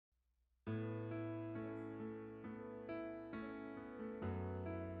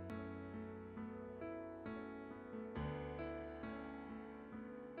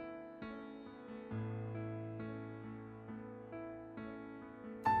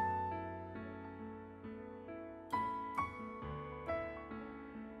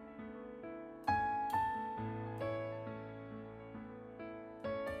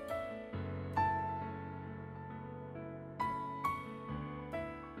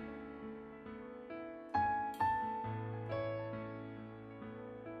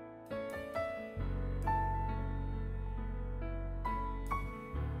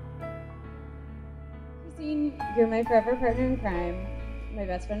Christine, you're my forever partner in crime, my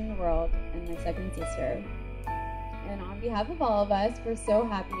best friend in the world, and my second sister. And on behalf of all of us, we're so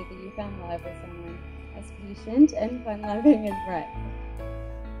happy that you found love with someone as patient and fun-loving as Brett.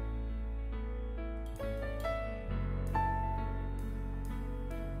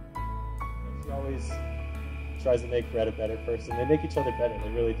 She always tries to make Brett a better person. They make each other better,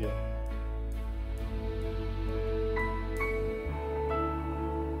 they really do.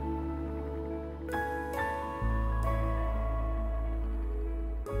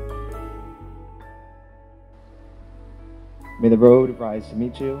 May the road rise to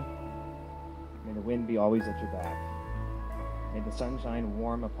meet you. May the wind be always at your back. May the sun shine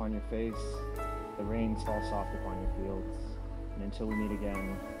warm upon your face, the rains fall soft upon your fields, and until we meet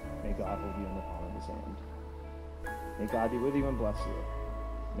again, may God hold you in the palm of his hand. May God be with you and bless you.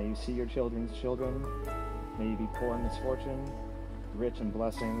 May you see your children's children. May you be poor in misfortune, rich in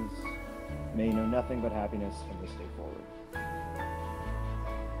blessings. May you know nothing but happiness from this day forward.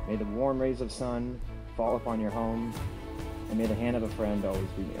 May the warm rays of sun fall upon your home, and may the hand of a friend always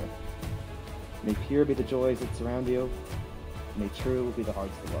be near. May pure be the joys that surround you. May true be the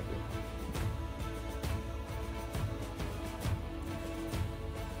hearts that love you.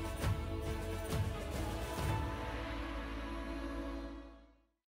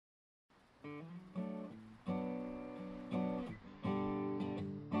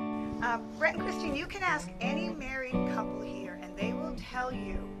 Brett and Christine, you can ask any married couple here and they will tell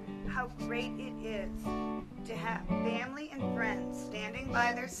you how great it is to have family and friends standing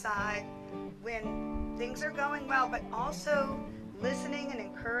by their side when things are going well, but also listening and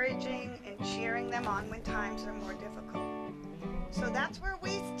encouraging and cheering them on when times are more difficult. So that's where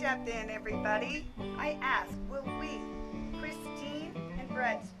we step in, everybody. I ask, will we, Christine and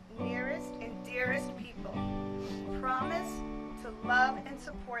Brett's nearest and dearest people, promise to love and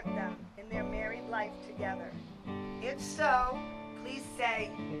support them in their married life together? If so, please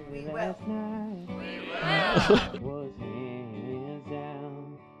say, we will. We will. Was hands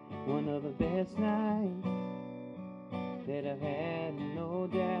down one of the best nights that I've had, no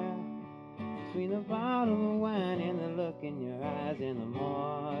doubt. Between the bottle of wine and the look in your eyes and the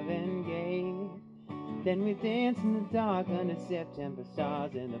Marvin Gaye. Then we danced in the dark under September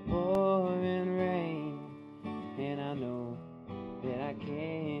stars in the pouring rain. And I know that I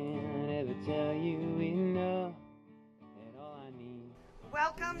can't ever tell you enough that all I need.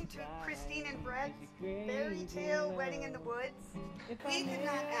 Welcome to Christine and Brett's fairy tale wedding in the woods. We could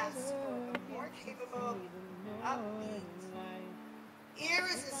not ask for a more capable, upbeat,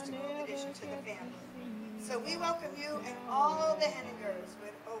 irresistible addition to the family. So we welcome you and all the Henningers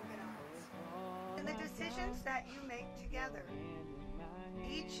with open arms. And the decisions that you make together,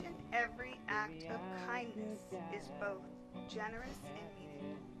 each and every act of kindness is both generous and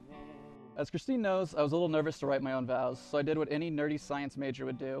meaningful. As Christine knows, I was a little nervous to write my own vows, so I did what any nerdy science major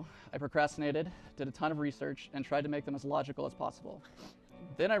would do. I procrastinated, did a ton of research, and tried to make them as logical as possible.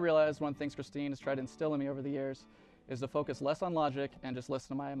 Then I realized one of the things Christine has tried to instill in me over the years is to focus less on logic and just listen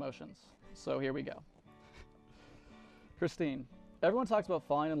to my emotions. So here we go. Christine, everyone talks about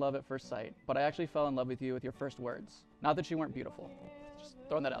falling in love at first sight, but I actually fell in love with you with your first words. Not that you weren't beautiful. Just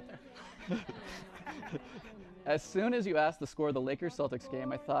throwing that out there. As soon as you asked the score of the Lakers-Celtics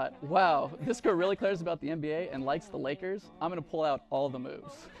game, I thought, wow, this girl really cares about the NBA and likes the Lakers. I'm going to pull out all the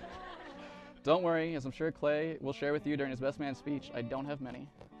moves. Don't worry, as I'm sure Clay will share with you during his best man speech, I don't have many.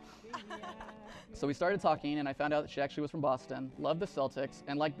 So we started talking, and I found out that she actually was from Boston, loved the Celtics,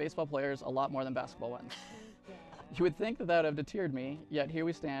 and liked baseball players a lot more than basketball ones. You would think that that would have deterred me, yet here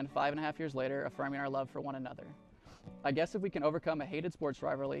we stand 5.5 years later, affirming our love for one another. I guess if we can overcome a hated sports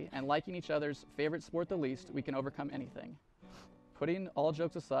rivalry and liking each other's favorite sport the least, we can overcome anything. Putting all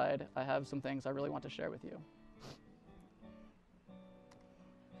jokes aside, I have some things I really want to share with you.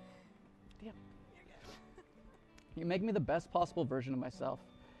 Yeah. You make me the best possible version of myself.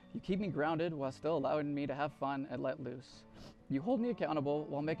 You keep me grounded while still allowing me to have fun and let loose. You hold me accountable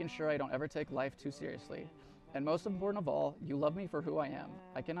while making sure I don't ever take life too seriously. And most important of all, you love me for who I am.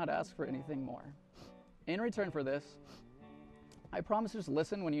 I cannot ask for anything more. In return for this, I promise to just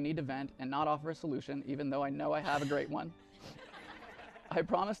listen when you need to vent and not offer a solution, even though I know I have a great one. I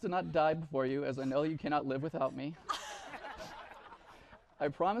promise to not die before you, as I know you cannot live without me. I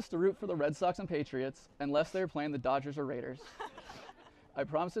promise to root for the Red Sox and Patriots, unless they're playing the Dodgers or Raiders. I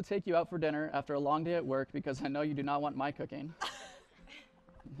promise to take you out for dinner after a long day at work, because I know you do not want my cooking.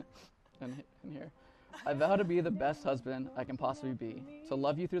 and here. I vow to be the best husband I can possibly be, to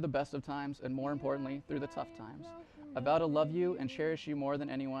love you through the best of times, and more importantly, through the tough times. I vow to love you and cherish you more than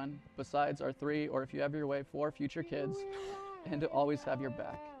anyone, besides our 3, or if you have your way, 4 future kids, and to always have your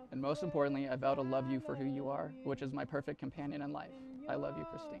back. And most importantly, I vow to love you for who you are, which is my perfect companion in life. I love you,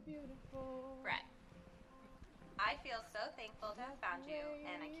 Christine. Brett, I feel so thankful to have found you,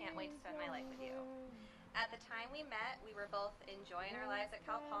 and I can't wait to spend my life with you. At the time we met, we were both enjoying our lives at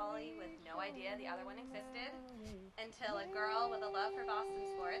Cal Poly with no idea the other one existed, until a girl with a love for Boston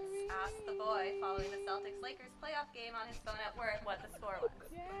sports asked the boy following the Celtics-Lakers playoff game on his phone at work what the score was.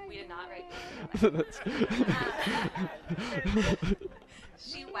 We did not write this down.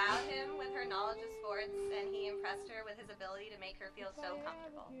 She wowed him with her knowledge of sports, and he impressed her with his ability to make her feel so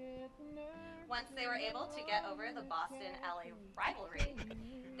comfortable. Once they were able to get over the Boston-LA rivalry,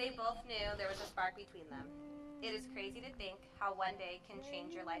 they both knew there was a spark between them. It is crazy to think how one day can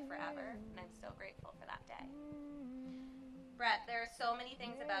change your life forever, and I'm so grateful for that day. Brett, there are so many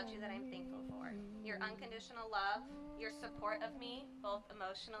things about you that I'm thankful for. Your unconditional love, your support of me, both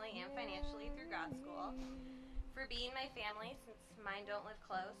emotionally and financially through grad school, for being my family since mine don't live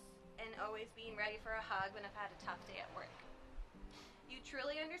close, and always being ready for a hug when I've had a tough day at work. You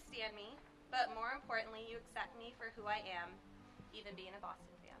truly understand me, but more importantly, you accept me for who I am, even being a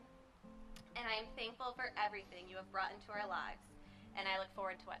Boston fan. And I am thankful for everything you have brought into our lives, and I look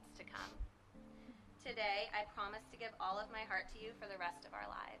forward to what's to come. Today, I promise to give all of my heart to you for the rest of our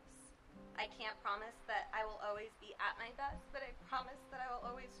lives. I can't promise that I will always be at my best, but I promise that I will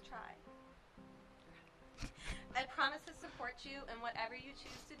always try. I promise to support you in whatever you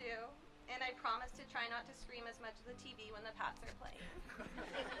choose to do, and I promise to try not to scream as much at the TV when the Pats are playing.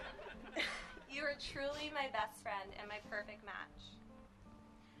 You are truly my best friend and my perfect match.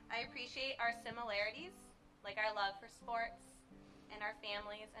 I appreciate our similarities, like our love for sports and our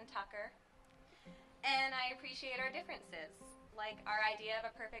families and Tucker. And I appreciate our differences, like our idea of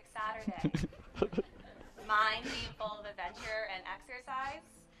a perfect Saturday. Mine being full of adventure and exercise,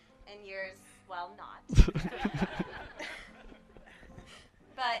 and yours, well, not.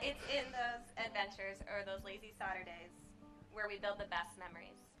 But it's in those adventures or those lazy Saturdays where we build the best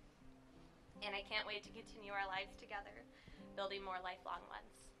memories. And I can't wait to continue our lives together, building more lifelong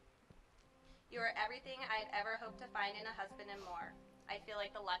ones. You are everything I'd ever hoped to find in a husband and more. I feel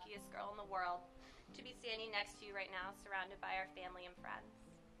like the luckiest girl in the world to be standing next to you right now, surrounded by our family and friends.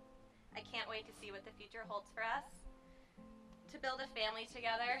 I can't wait to see what the future holds for us, to build a family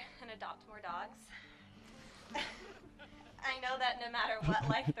together and adopt more dogs. I know that no matter what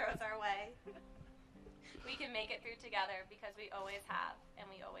life throws our way, we can make it through together because we always have and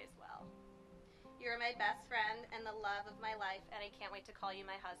we always will. You're my best friend and the love of my life, and I can't wait to call you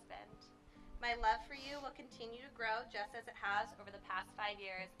my husband. My love for you will continue to grow just as it has over the past 5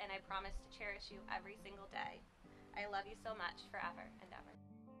 years, and I promise to cherish you every single day. I love you so much forever and ever.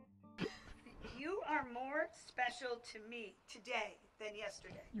 You are more special to me today than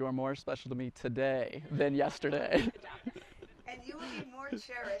yesterday. You are more special to me today than yesterday. And you will be more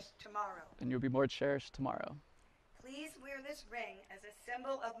cherished tomorrow. And you'll be more cherished tomorrow. Please wear this ring as a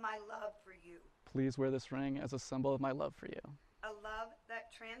symbol of my love for you. Please wear this ring as a symbol of my love for you. A love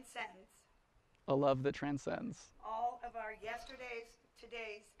that transcends A love that transcends all of our yesterdays,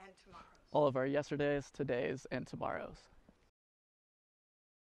 todays, and tomorrows. all of our yesterdays, todays, and tomorrows.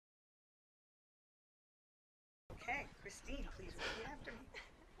 Okay, Christine, please repeat after me.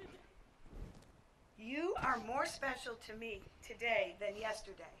 You are more special to me today than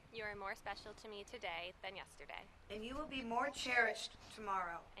yesterday. You are more special to me today than yesterday, And you will be more cherished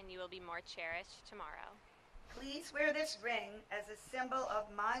tomorrow. and you will be more cherished tomorrow. Please wear this ring as a symbol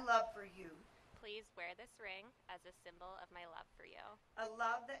of my love for you. Please wear this ring as a symbol of my love for you. A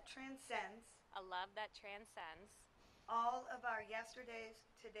love that transcends A love that transcends all of our yesterdays,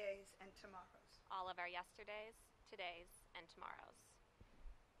 todays, and tomorrows. all of our yesterdays, todays, and tomorrows.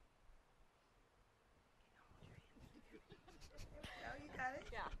 Oh, you got it?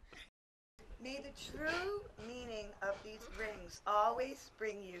 Yeah. May the true meaning of these rings always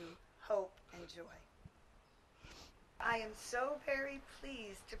bring you hope and joy. I am so very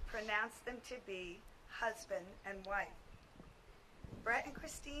pleased to pronounce them to be husband and wife. Brett and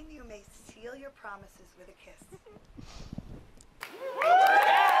Christine, you may seal your promises with a kiss.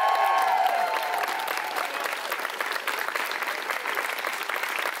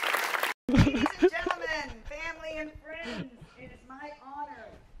 Ladies and gentlemen, family and friends, it is my honor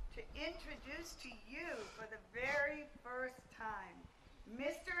to introduce to you for the very first time,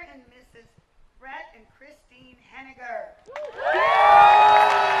 Mr. and Mrs. Brett and Christine Henniger.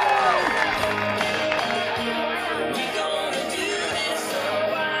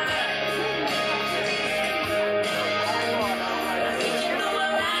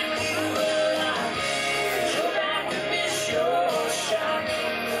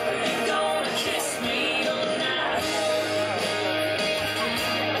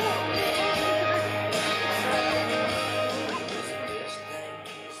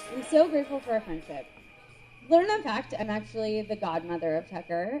 I'm so grateful for our friendship. Little known fact, I'm actually the godmother of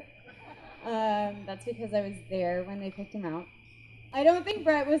Tucker. That's because I was there when they picked him out. I don't think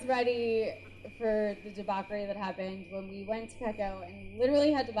Brett was ready for the debauchery that happened when we went to Petco and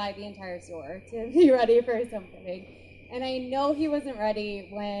literally had to buy the entire store to be ready for his homecoming. And I know he wasn't ready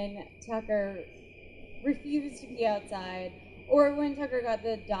when Tucker refused to be outside, or when Tucker got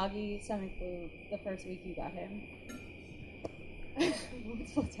the doggy stomach flu the first week you got him.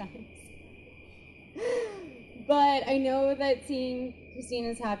 Multiple times. But I know that seeing Christine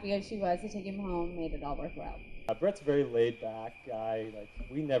as happy as she was to take him home made it all worthwhile. Brett's a very laid-back guy. Like,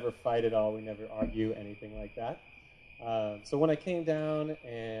 we never fight at all. We never argue, anything like that. So when I came down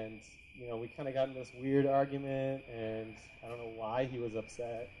and, you know, we kind of got in this weird argument, and I don't know why he was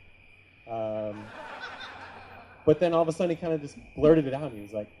upset. But then all of a sudden he kind of just blurted it out, and he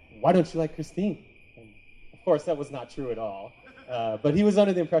was like, "Why don't you like Christine?" And of course that was not true at all. But he was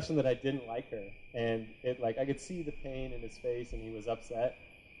under the impression that I didn't like her, and I could see the pain in his face, and he was upset.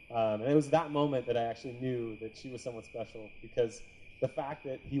 And it was that moment that I actually knew that she was someone special, because the fact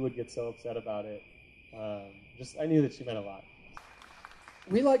that he would get so upset about it, I knew that she meant a lot.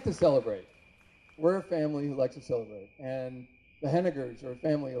 We like to celebrate. We're a family who likes to celebrate, and the Hennegers are a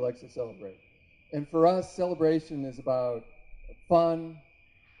family who likes to celebrate. And for us, celebration is about fun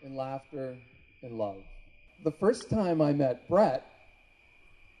and laughter and love. The first time I met Brett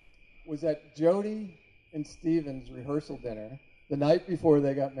was at Jody and Steven's rehearsal dinner the night before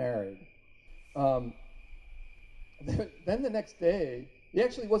they got married. Then the next day, he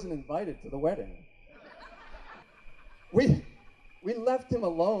actually wasn't invited to the wedding. We left him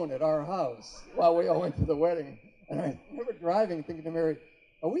alone at our house while we all went to the wedding. And I remember driving thinking to Mary,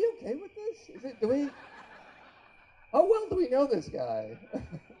 are we okay with this? How well do we know this guy?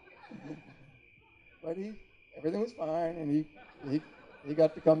 But everything was fine, and he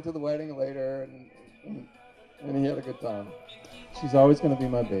got to come to the wedding later, and he had a good time. She's always going to be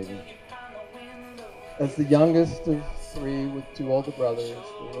my baby. As the youngest of three with two older brothers,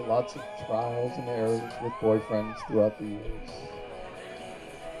 there were lots of trials and errors with boyfriends throughout the years.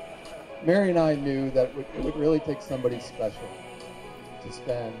 Mary and I knew that it would really take somebody special to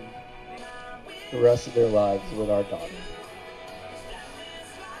spend the rest of their lives with our daughter.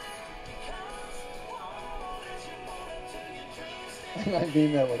 And I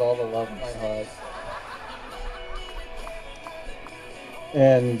mean that with all the love in my heart.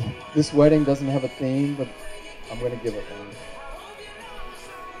 And this wedding doesn't have a theme, but I'm going to give it one.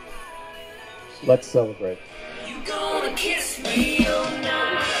 Let's celebrate. You gonna kiss me or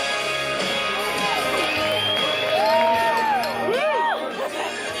not?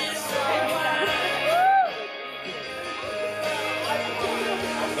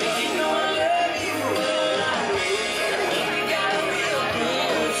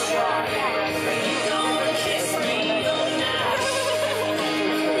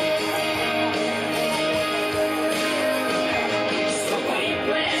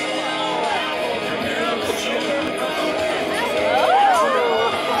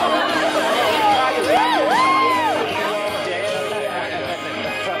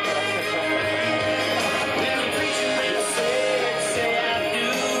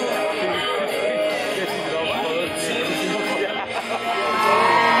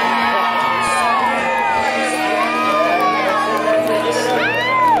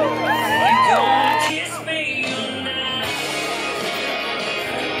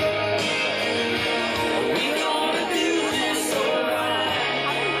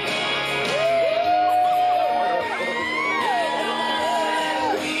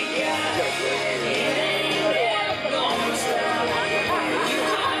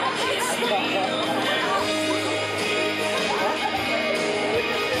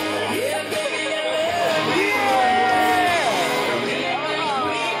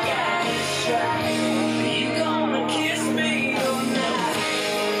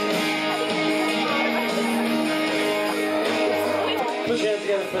 Put your hands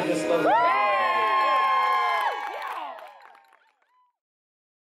together for this love.